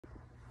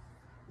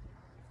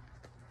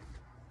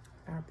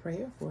Our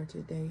prayer for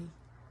today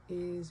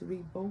is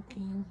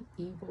revoking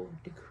evil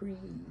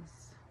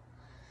decrees.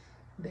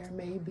 There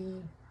may be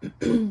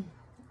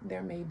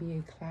there may be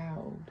a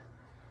cloud.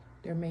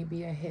 There may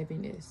be a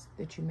heaviness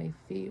that you may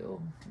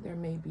feel. There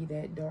may be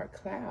that dark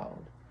cloud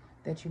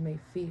that you may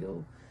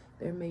feel.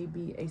 There may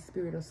be a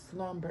spirit of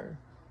slumber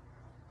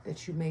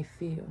that you may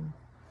feel.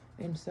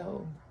 And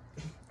so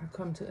I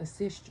come to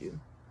assist you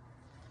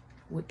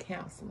with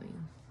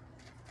counseling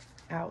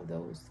out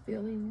those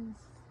feelings,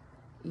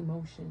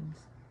 emotions,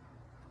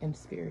 and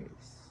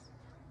spirits.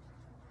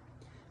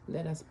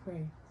 Let us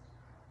pray.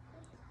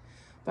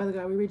 Father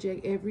God, we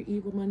reject every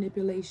evil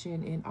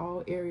manipulation in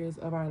all areas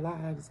of our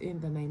lives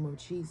in the name of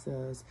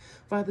Jesus.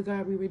 Father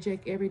God, we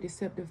reject every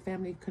deceptive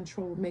family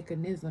control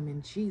mechanism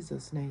in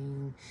Jesus'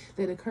 name.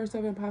 Let the curse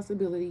of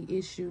impossibility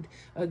issued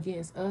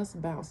against us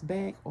bounce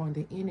back on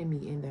the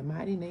enemy in the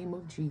mighty name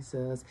of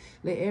Jesus.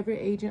 Let every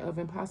agent of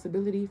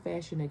impossibility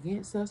fashioned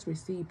against us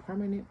receive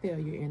permanent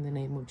failure in the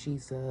name of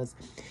Jesus.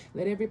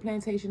 Let every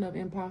plantation of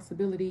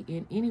impossibility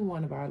in any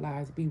one of our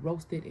lives be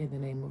roasted in the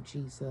name of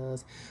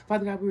Jesus.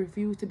 Father God, we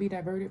refuse to be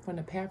diverted from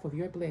the path of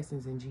your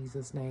blessings in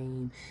Jesus'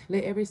 name.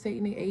 Let every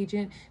satanic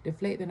agent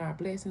deflecting our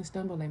blessings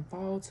stumble and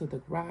fall to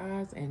the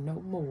rise and no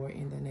more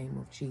in the name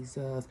of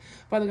Jesus.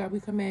 Father God,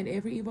 we command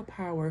every evil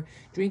power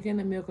drinking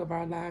the milk of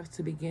our lives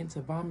to begin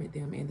to vomit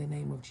them in the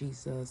name of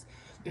Jesus.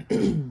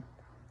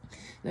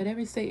 Let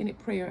every satanic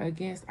prayer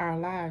against our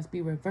lives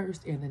be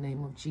reversed in the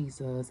name of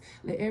Jesus.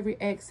 Let every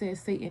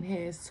access Satan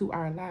has to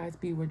our lives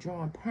be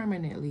withdrawn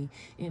permanently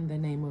in the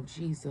name of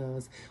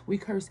Jesus. We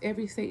curse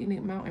every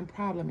satanic mountain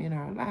problem in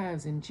our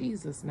lives in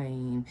Jesus'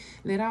 name.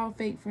 Let all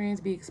fake friends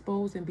be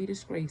exposed and be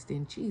disgraced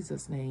in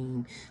Jesus'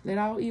 name. Let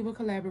all evil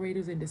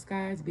collaborators in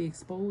disguise be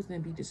exposed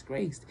and be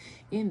disgraced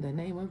in the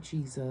name of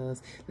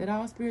Jesus. Let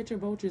all spiritual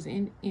vultures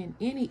in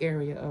any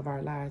area of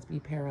our lives be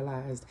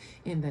paralyzed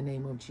in the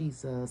name of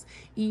Jesus.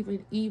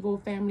 Even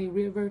evil family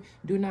river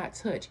do not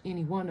touch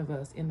any one of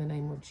us in the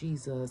name of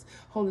Jesus.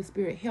 Holy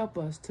Spirit, help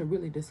us to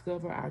really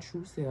discover our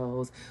true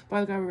selves.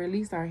 Father God, we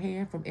release our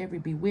hand from every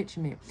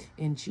bewitchment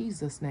in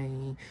Jesus'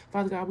 name.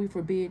 Father God, we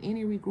forbid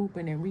any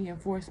regrouping and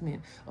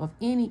reinforcement of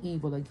any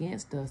evil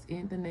against us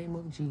in the name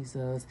of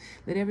Jesus.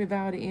 Let every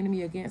vow of the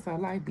enemy against our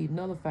life be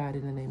nullified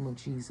in the name of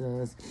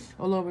Jesus.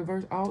 Oh Lord,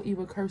 reverse all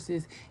evil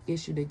curses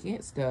issued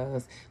against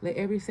us. Let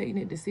every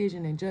satanic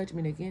decision and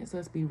judgment against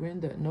us be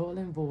rendered null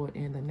and void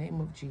in the name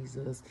of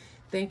Jesus.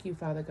 Thank you,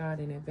 Father God,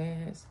 in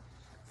advance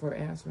for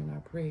answering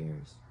our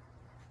prayers.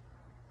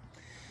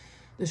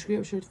 The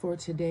scripture for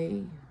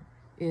today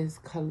is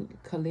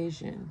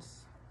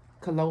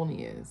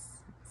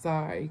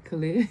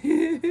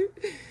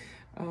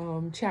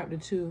chapter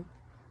 2,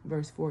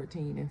 verse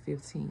 14 and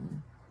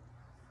 15.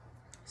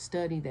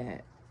 Study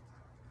that,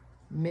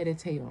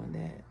 meditate on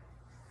that,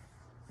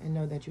 and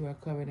know that you are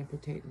covered and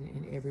protected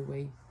in every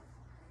way,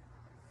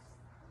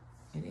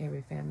 and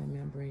every family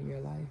member in your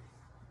life.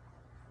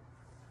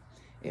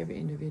 Every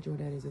individual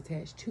that is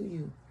attached to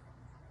you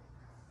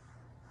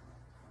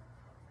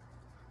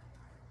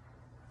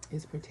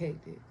is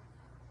protected.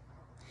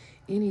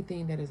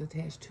 Anything that is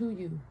attached to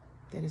you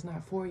that is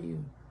not for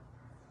you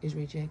is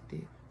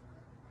rejected.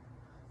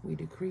 We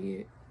decree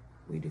it,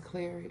 we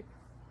declare it,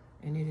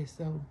 and it is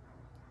so.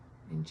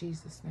 In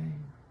Jesus'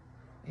 name,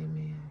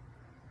 amen.